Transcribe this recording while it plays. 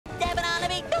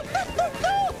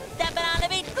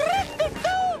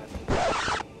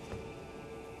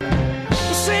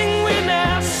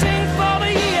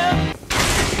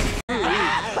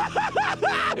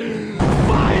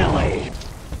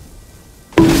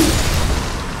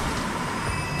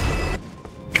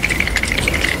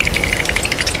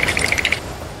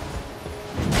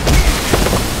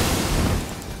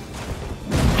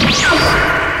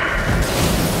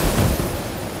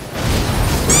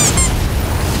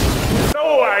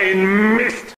fucking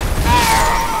missed!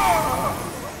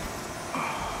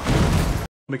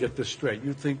 Let me get this straight.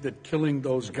 You think that killing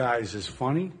those guys is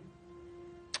funny?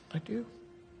 I do.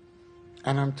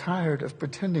 And I'm tired of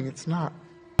pretending it's not.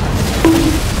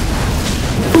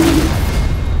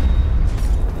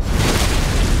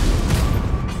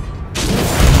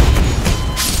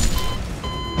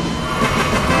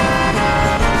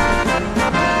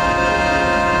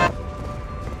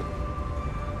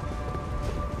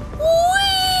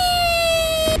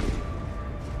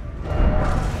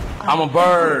 I'm a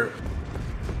bird.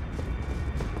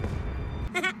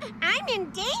 I'm in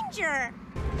danger.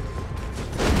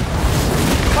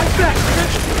 Fight back, nigga!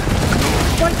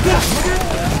 Fight back,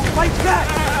 nigga! Fight back!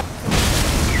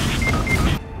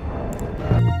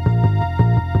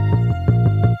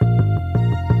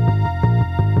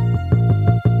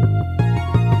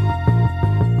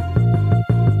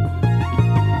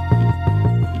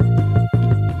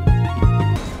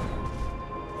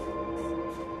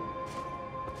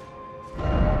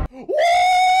 Woo!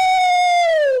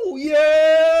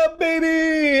 Yeah,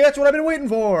 baby! That's what I've been waiting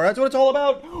for. That's what it's all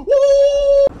about. Woo!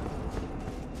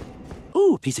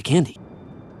 Ooh, piece of candy.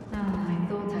 Ah, I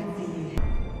thought I'd see you.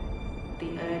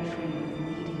 The Earth Tree was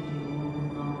leading you all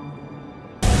along.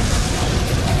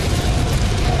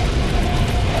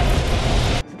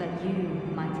 So that you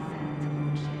might ascend to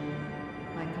lordship.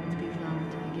 Might come to be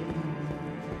loved and forgiven.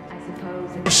 I suppose.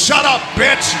 Shut up,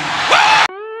 bitch!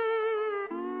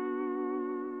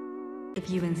 If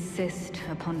you insist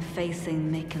upon facing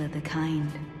Mikula the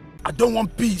Kind. I don't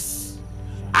want peace.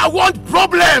 I want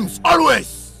problems,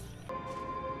 always!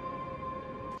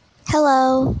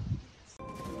 Hello.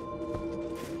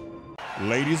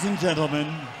 Ladies and gentlemen,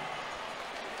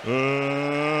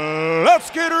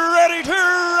 let's get ready to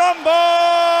rumble!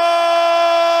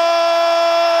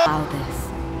 How this?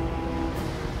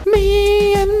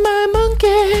 Me and my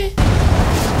monkey.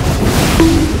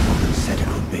 Said it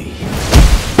would be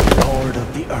Lord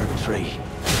of the Earth Tree,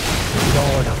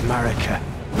 Lord of Marika.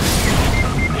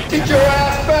 Get your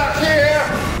ass back here!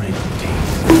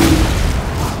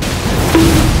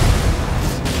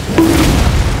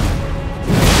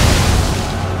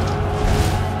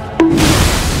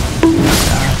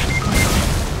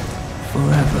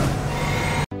 Forever.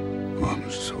 I'm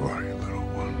sorry, little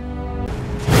one.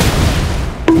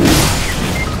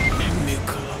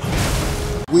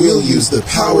 We'll use the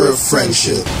power of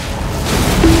friendship.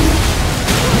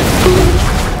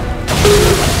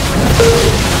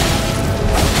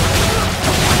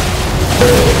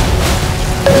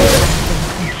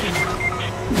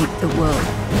 Make the world.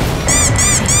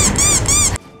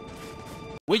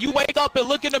 When you wake up and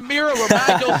look in the mirror,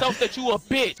 remind yourself that you a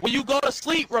bitch. When you go to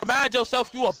sleep, remind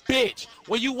yourself you a bitch.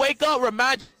 When you wake up,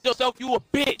 remind yourself you a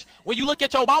bitch. When you look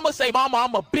at your mama, say, Mama,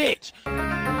 I'm a bitch.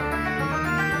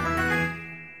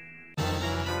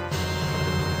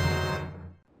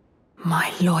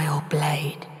 My loyal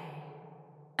blade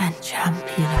and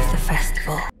champion of the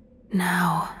festival.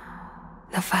 Now,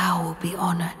 the vow will be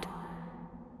honored,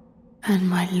 and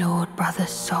my lord brother's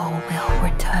soul will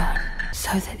return,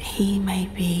 so that he may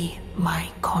be my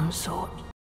consort.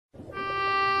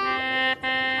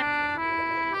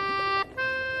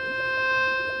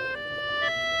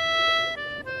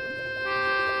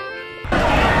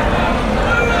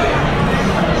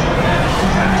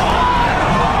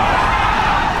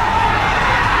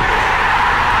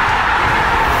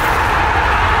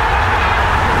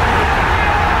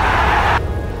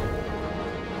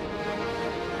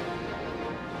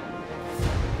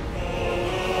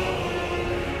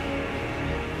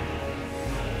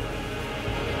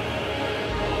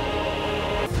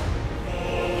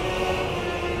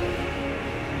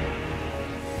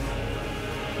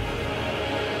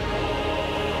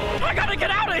 I gotta get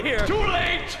out of here! Too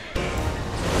late!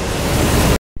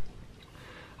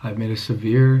 I've made a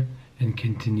severe and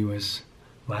continuous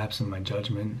lapse in my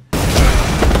judgment.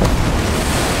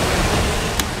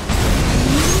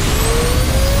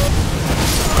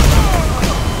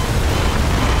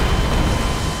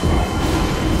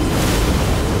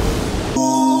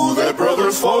 Ooh, that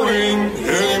brother's floating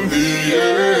in the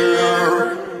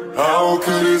air. How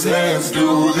could his hands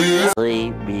do this?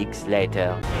 3 weeks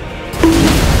later.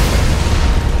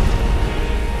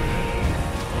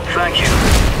 Thank you.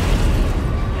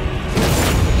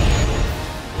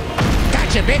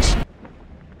 Gotcha, bitch!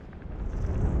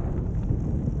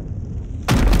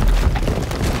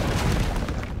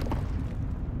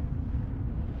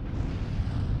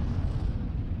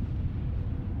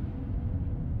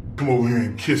 Come over here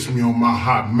and kiss me on my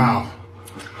hot mouth.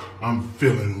 I'm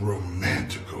feeling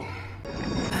romantical.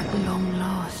 At long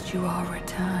last you are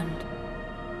returned.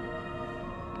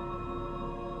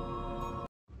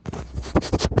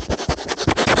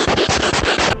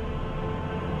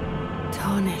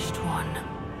 Tarnished one.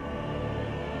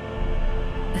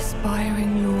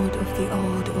 Aspiring lord of the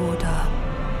old order.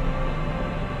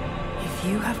 If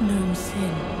you have known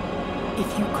sin,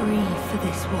 if you grieve for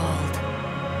this world,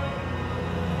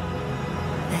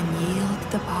 then yield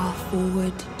the path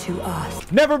forward to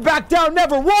us. Never back down,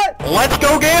 never what? Let's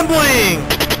go gambling!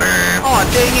 Aw,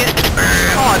 dang it!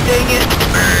 Aw, dang it!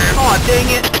 Aw, dang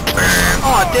it!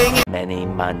 Aw, dang it! Many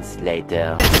months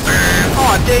later.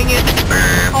 Aw, dang it!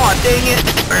 Aw, dang it!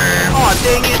 Aw,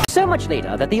 dang it! So much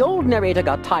later that the old narrator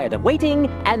got tired of waiting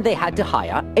and they had to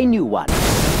hire a new one.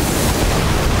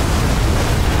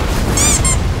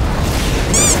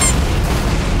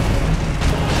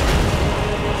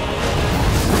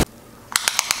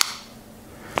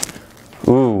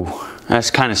 Ooh, that's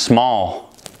kind of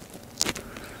small.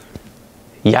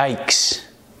 Yikes.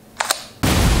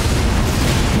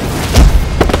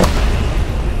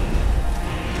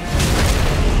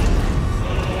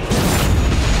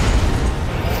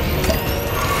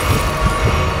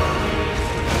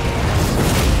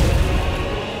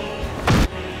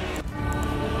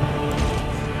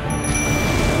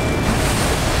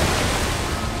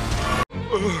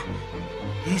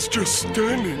 He's just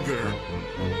standing there,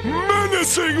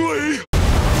 menacingly!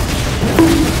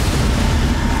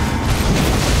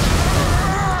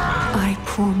 I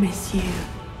promise you,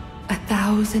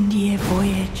 1,000-year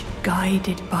voyage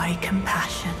guided by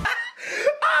compassion.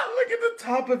 Look at the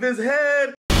top of his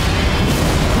head!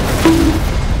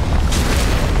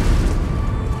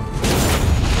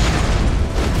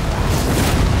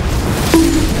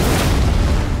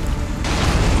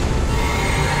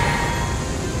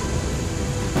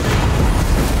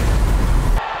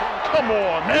 Come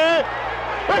on, man!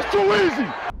 That's too easy!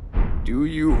 Do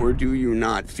you or do you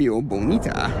not feel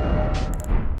bonita?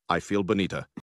 I feel bonita.